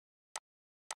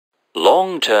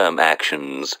Long-term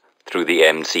actions through the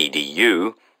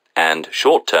MCDU and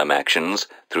short-term actions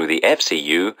through the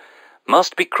FCU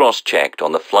must be cross-checked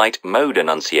on the Flight Mode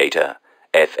Annunciator,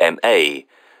 FMA,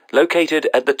 located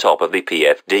at the top of the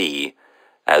PFD,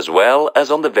 as well as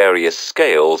on the various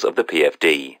scales of the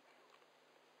PFD.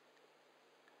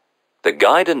 The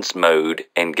guidance mode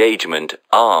engagement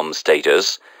arm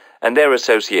status and their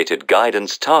associated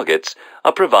guidance targets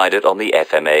are provided on the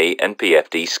FMA and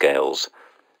PFD scales: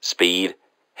 speed,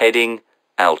 heading,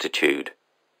 altitude.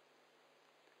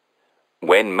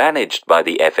 When managed by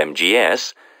the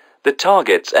FMGS, the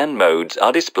targets and modes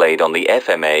are displayed on the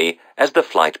FMA as the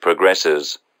flight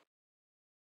progresses.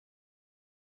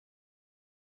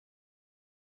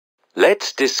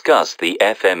 Let's discuss the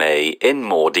FMA in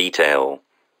more detail.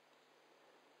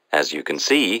 As you can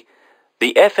see,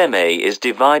 the FMA is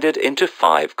divided into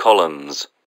 5 columns.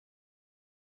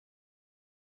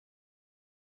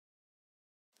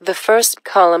 The first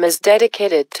column is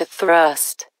dedicated to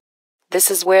thrust. This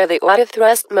is where the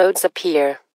auto-thrust modes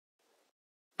appear.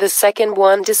 The second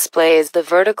one displays the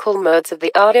vertical modes of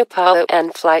the autopilot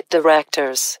and flight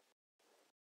directors.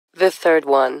 The third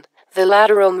one, the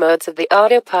lateral modes of the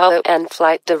autopilot and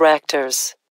flight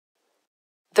directors.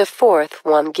 The fourth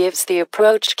one gives the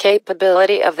approach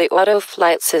capability of the auto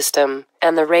flight system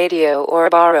and the radio or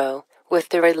baro, with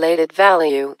the related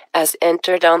value, as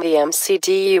entered on the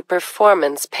MCDU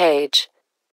performance page.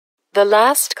 The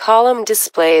last column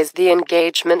displays the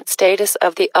engagement status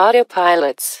of the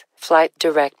autopilots, flight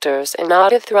directors, and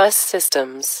auto-thrust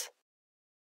systems.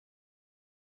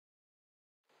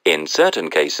 In certain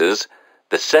cases,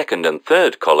 the second and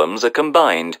third columns are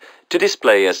combined to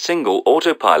display a single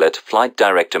autopilot flight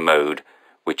director mode,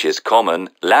 which is common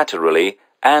laterally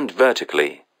and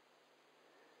vertically.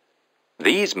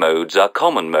 These modes are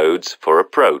common modes for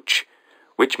approach,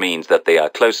 which means that they are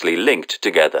closely linked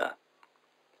together.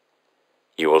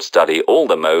 You will study all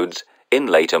the modes in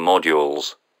later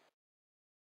modules.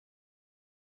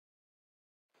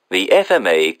 The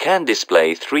FMA can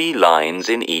display 3 lines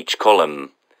in each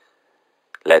column.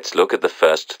 Let's look at the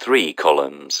first 3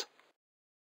 columns.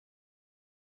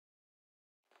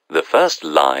 The first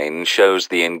line shows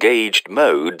the engaged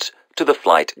modes to the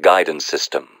flight guidance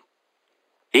system.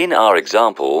 In our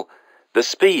example, the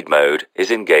speed mode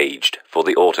is engaged for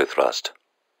the autothrust.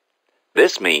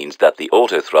 This means that the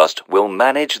autothrust will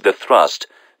manage the thrust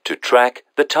to track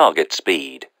the target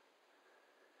speed.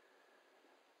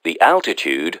 The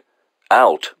altitude,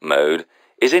 ALT mode,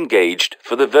 is engaged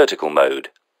for the vertical mode.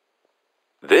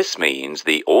 This means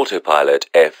the autopilot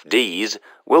FDs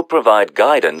will provide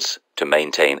guidance to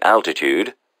maintain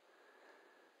altitude.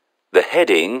 The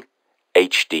heading,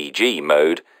 HDG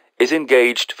mode, is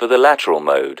engaged for the lateral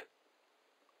mode.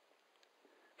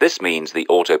 This means the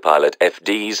autopilot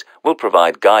FDs will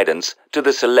provide guidance to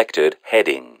the selected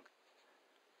heading.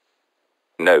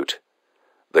 Note: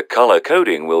 the color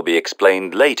coding will be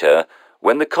explained later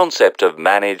when the concept of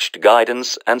managed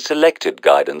guidance and selected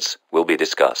guidance will be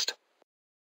discussed.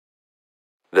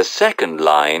 The second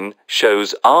line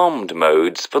shows armed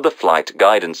modes for the flight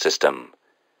guidance system.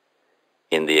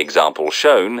 In the example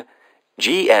shown,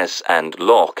 GS and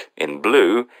LOC in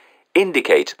blue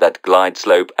indicate that glide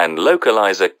slope and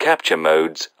localizer capture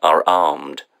modes are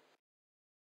armed.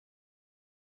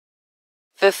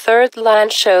 The third line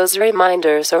shows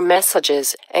reminders or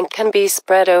messages and can be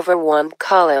spread over 1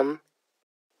 column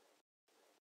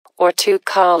or 2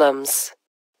 columns.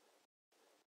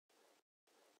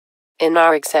 In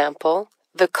our example,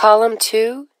 the column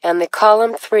 2 and the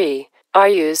column 3 are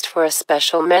used for a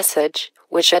special message,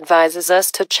 which advises us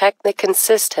to check the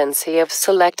consistency of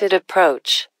selected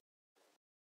approach.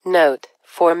 Note: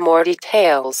 for more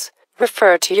details,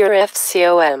 refer to your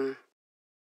FCOM.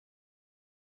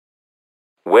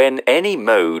 When any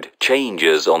mode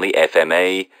changes on the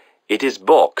FMA, it is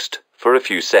boxed for a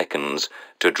few seconds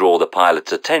to draw the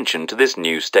pilot's attention to this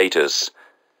new status.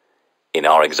 In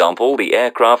our example, the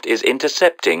aircraft is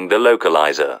intercepting the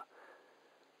localizer.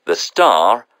 The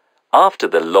star, after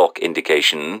the lock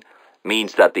indication,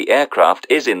 means that the aircraft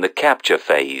is in the capture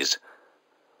phase.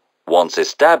 Once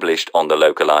established on the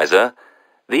localizer,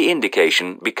 the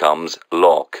indication becomes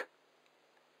lock.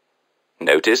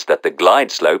 Notice that the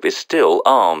glide slope is still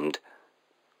armed.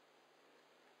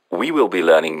 We will be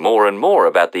learning more and more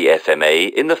about the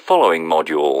FMA in the following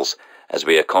modules, as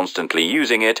we are constantly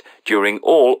using it during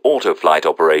all autoflight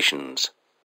operations.